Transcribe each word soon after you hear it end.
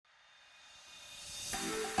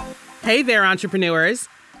Hey there, entrepreneurs.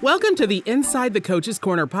 Welcome to the Inside the Coach's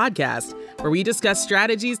Corner podcast, where we discuss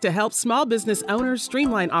strategies to help small business owners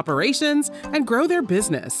streamline operations and grow their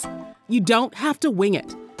business. You don't have to wing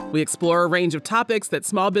it. We explore a range of topics that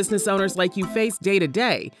small business owners like you face day to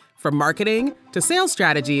day, from marketing to sales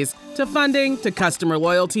strategies to funding to customer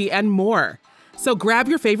loyalty and more. So grab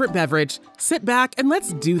your favorite beverage, sit back, and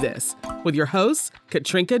let's do this with your host,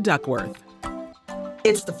 Katrinka Duckworth.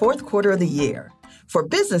 It's the fourth quarter of the year. For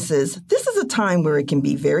businesses, this is a time where it can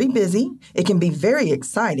be very busy, it can be very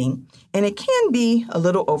exciting, and it can be a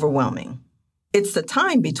little overwhelming. It's the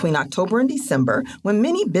time between October and December when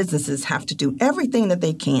many businesses have to do everything that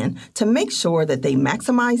they can to make sure that they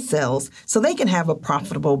maximize sales so they can have a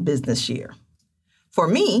profitable business year. For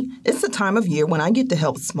me, it's the time of year when I get to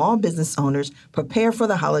help small business owners prepare for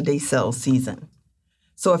the holiday sales season.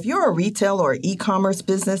 So if you're a retail or e-commerce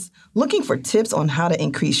business looking for tips on how to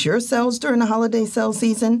increase your sales during the holiday sales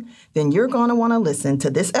season, then you're going to want to listen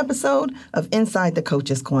to this episode of Inside the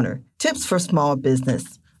Coach's Corner, Tips for Small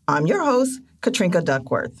Business. I'm your host, Katrinka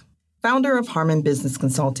Duckworth, founder of Harmon Business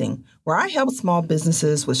Consulting, where I help small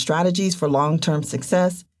businesses with strategies for long-term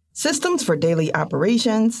success, systems for daily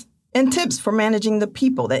operations, and tips for managing the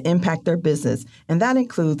people that impact their business, and that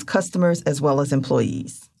includes customers as well as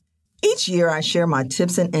employees. Each year, I share my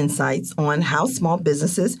tips and insights on how small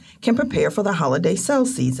businesses can prepare for the holiday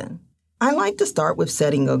sales season. I like to start with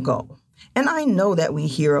setting a goal. And I know that we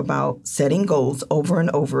hear about setting goals over and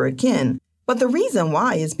over again, but the reason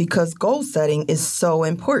why is because goal setting is so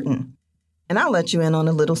important. And I'll let you in on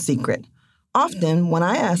a little secret. Often, when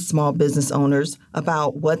I ask small business owners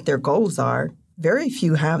about what their goals are, very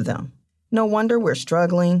few have them. No wonder we're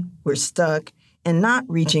struggling, we're stuck, and not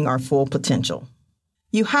reaching our full potential.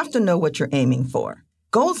 You have to know what you're aiming for.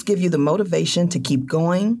 Goals give you the motivation to keep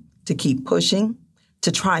going, to keep pushing,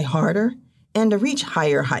 to try harder, and to reach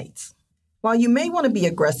higher heights. While you may want to be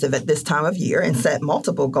aggressive at this time of year and set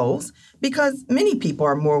multiple goals, because many people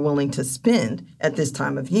are more willing to spend at this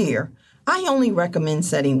time of year, I only recommend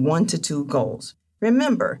setting 1 to 2 goals.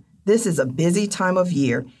 Remember, this is a busy time of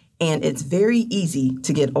year, and it's very easy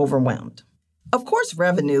to get overwhelmed. Of course,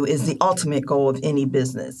 revenue is the ultimate goal of any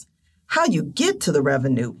business. How you get to the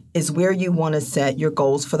revenue is where you want to set your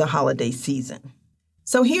goals for the holiday season.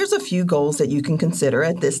 So here's a few goals that you can consider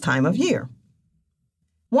at this time of year.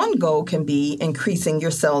 One goal can be increasing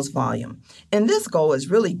your sales volume. And this goal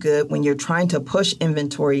is really good when you're trying to push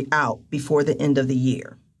inventory out before the end of the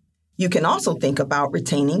year. You can also think about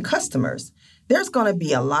retaining customers. There's going to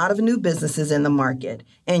be a lot of new businesses in the market,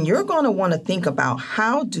 and you're going to want to think about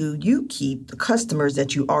how do you keep the customers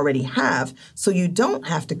that you already have so you don't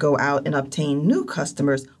have to go out and obtain new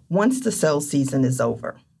customers once the sales season is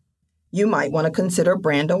over. You might want to consider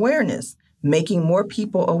brand awareness, making more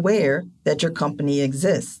people aware that your company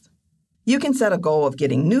exists. You can set a goal of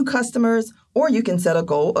getting new customers, or you can set a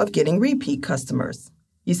goal of getting repeat customers.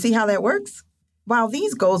 You see how that works? While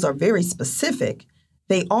these goals are very specific,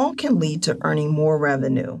 they all can lead to earning more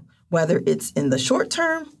revenue, whether it's in the short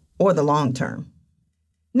term or the long term.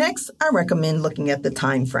 Next, I recommend looking at the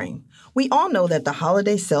time frame. We all know that the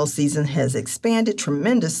holiday sales season has expanded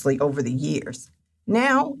tremendously over the years.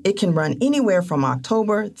 Now, it can run anywhere from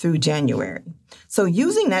October through January. So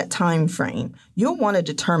using that time frame, you'll want to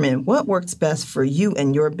determine what works best for you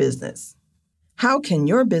and your business. How can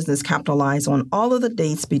your business capitalize on all of the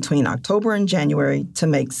dates between October and January to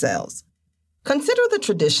make sales? Consider the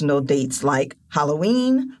traditional dates like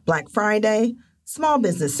Halloween, Black Friday, Small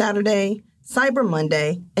Business Saturday, Cyber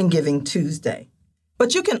Monday, and Giving Tuesday.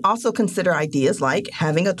 But you can also consider ideas like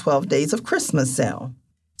having a 12 Days of Christmas sale,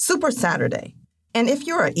 Super Saturday. And if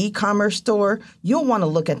you're an e-commerce store, you'll want to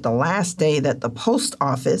look at the last day that the post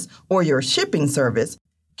office or your shipping service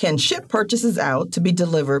can ship purchases out to be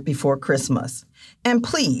delivered before Christmas. And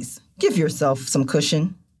please, give yourself some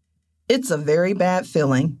cushion. It's a very bad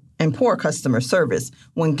feeling and poor customer service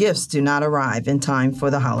when gifts do not arrive in time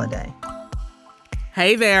for the holiday.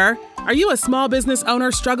 Hey there. Are you a small business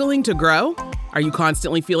owner struggling to grow? Are you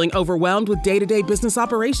constantly feeling overwhelmed with day-to-day business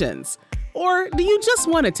operations? Or do you just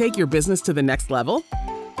want to take your business to the next level?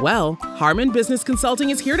 Well, Harmon Business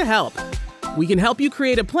Consulting is here to help. We can help you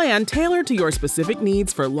create a plan tailored to your specific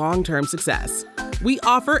needs for long-term success. We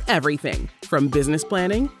offer everything from business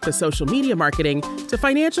planning to social media marketing to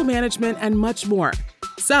financial management and much more.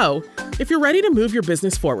 So, if you're ready to move your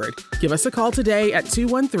business forward, give us a call today at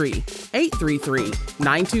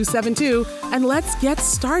 213-833-9272 and let's get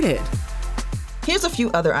started. Here's a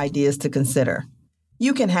few other ideas to consider.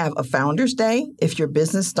 You can have a Founder's Day if your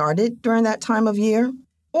business started during that time of year,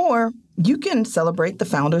 or you can celebrate the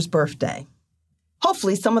founder's birthday.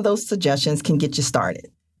 Hopefully, some of those suggestions can get you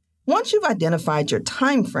started. Once you've identified your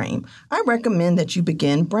time frame, I recommend that you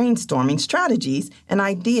begin brainstorming strategies and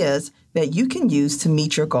ideas that you can use to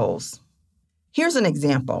meet your goals. Here's an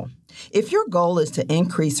example. If your goal is to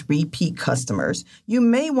increase repeat customers, you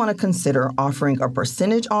may want to consider offering a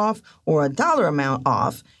percentage off or a dollar amount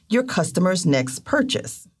off your customer's next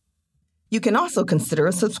purchase. You can also consider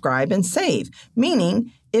a subscribe and save,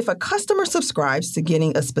 meaning if a customer subscribes to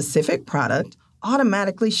getting a specific product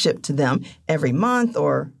automatically shipped to them every month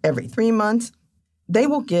or every 3 months, they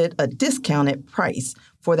will get a discounted price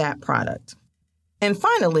for that product. And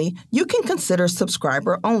finally, you can consider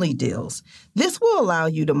subscriber-only deals. This will allow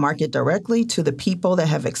you to market directly to the people that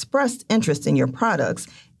have expressed interest in your products,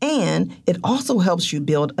 and it also helps you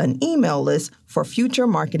build an email list for future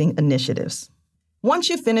marketing initiatives. Once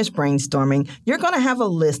you finish brainstorming, you're going to have a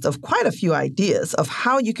list of quite a few ideas of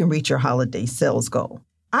how you can reach your holiday sales goal.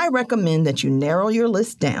 I recommend that you narrow your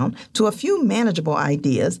list down to a few manageable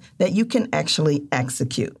ideas that you can actually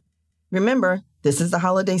execute. Remember, this is the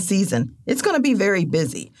holiday season. It's going to be very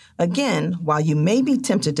busy. Again, while you may be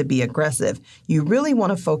tempted to be aggressive, you really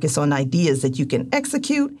want to focus on ideas that you can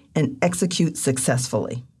execute and execute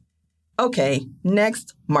successfully. Okay,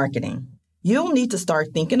 next, marketing. You'll need to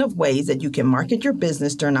start thinking of ways that you can market your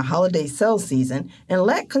business during the holiday sales season and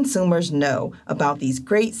let consumers know about these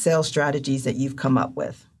great sales strategies that you've come up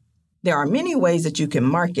with. There are many ways that you can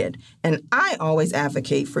market, and I always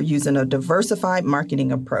advocate for using a diversified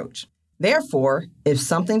marketing approach. Therefore, if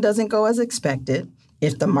something doesn't go as expected,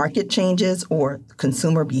 if the market changes or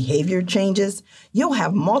consumer behavior changes, you'll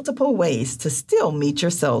have multiple ways to still meet your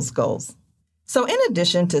sales goals. So in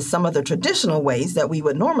addition to some of the traditional ways that we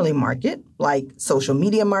would normally market, like social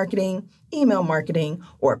media marketing, email marketing,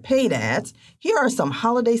 or paid ads, here are some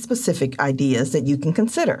holiday-specific ideas that you can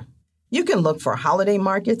consider. You can look for holiday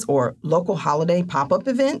markets or local holiday pop-up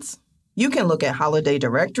events. You can look at holiday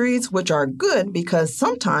directories, which are good because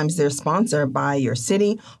sometimes they're sponsored by your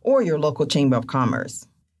city or your local chamber of commerce.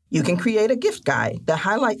 You can create a gift guide that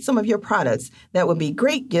highlights some of your products that would be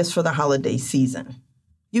great gifts for the holiday season.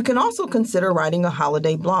 You can also consider writing a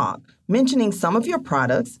holiday blog, mentioning some of your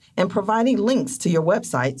products and providing links to your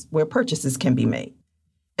websites where purchases can be made.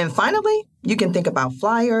 And finally, you can think about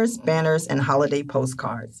flyers, banners, and holiday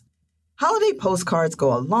postcards. Holiday postcards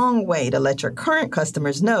go a long way to let your current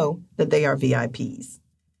customers know that they are VIPs.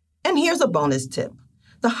 And here's a bonus tip.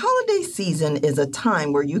 The holiday season is a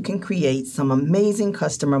time where you can create some amazing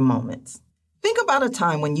customer moments. Think about a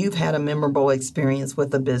time when you've had a memorable experience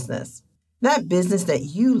with a business. That business that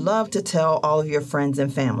you love to tell all of your friends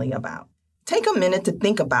and family about. Take a minute to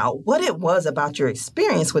think about what it was about your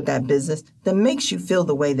experience with that business that makes you feel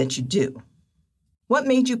the way that you do. What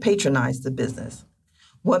made you patronize the business?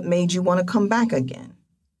 What made you want to come back again?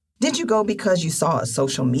 Did you go because you saw a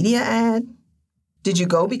social media ad? Did you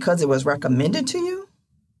go because it was recommended to you?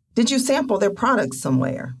 Did you sample their products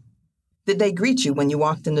somewhere? Did they greet you when you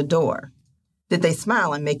walked in the door? Did they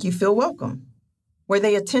smile and make you feel welcome? Were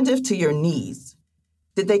they attentive to your needs?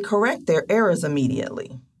 Did they correct their errors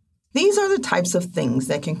immediately? These are the types of things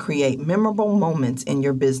that can create memorable moments in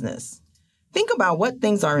your business. Think about what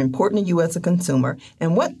things are important to you as a consumer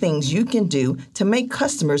and what things you can do to make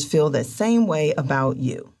customers feel the same way about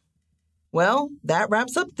you. Well, that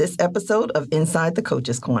wraps up this episode of Inside the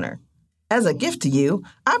Coach's Corner. As a gift to you,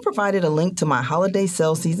 I provided a link to my holiday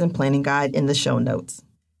sales season planning guide in the show notes.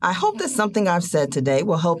 I hope that something I've said today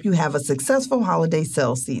will help you have a successful holiday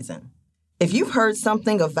sales season. If you've heard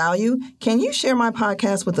something of value, can you share my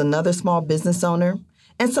podcast with another small business owner?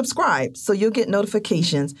 And subscribe so you'll get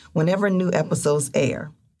notifications whenever new episodes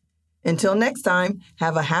air. Until next time,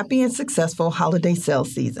 have a happy and successful holiday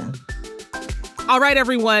sales season. All right,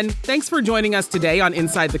 everyone. Thanks for joining us today on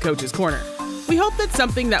Inside the Coach's Corner. We hope that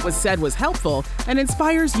something that was said was helpful and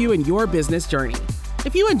inspires you in your business journey.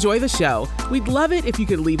 If you enjoy the show, we'd love it if you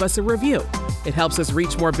could leave us a review. It helps us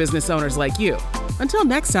reach more business owners like you. Until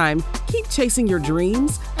next time, keep chasing your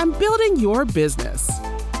dreams and building your business.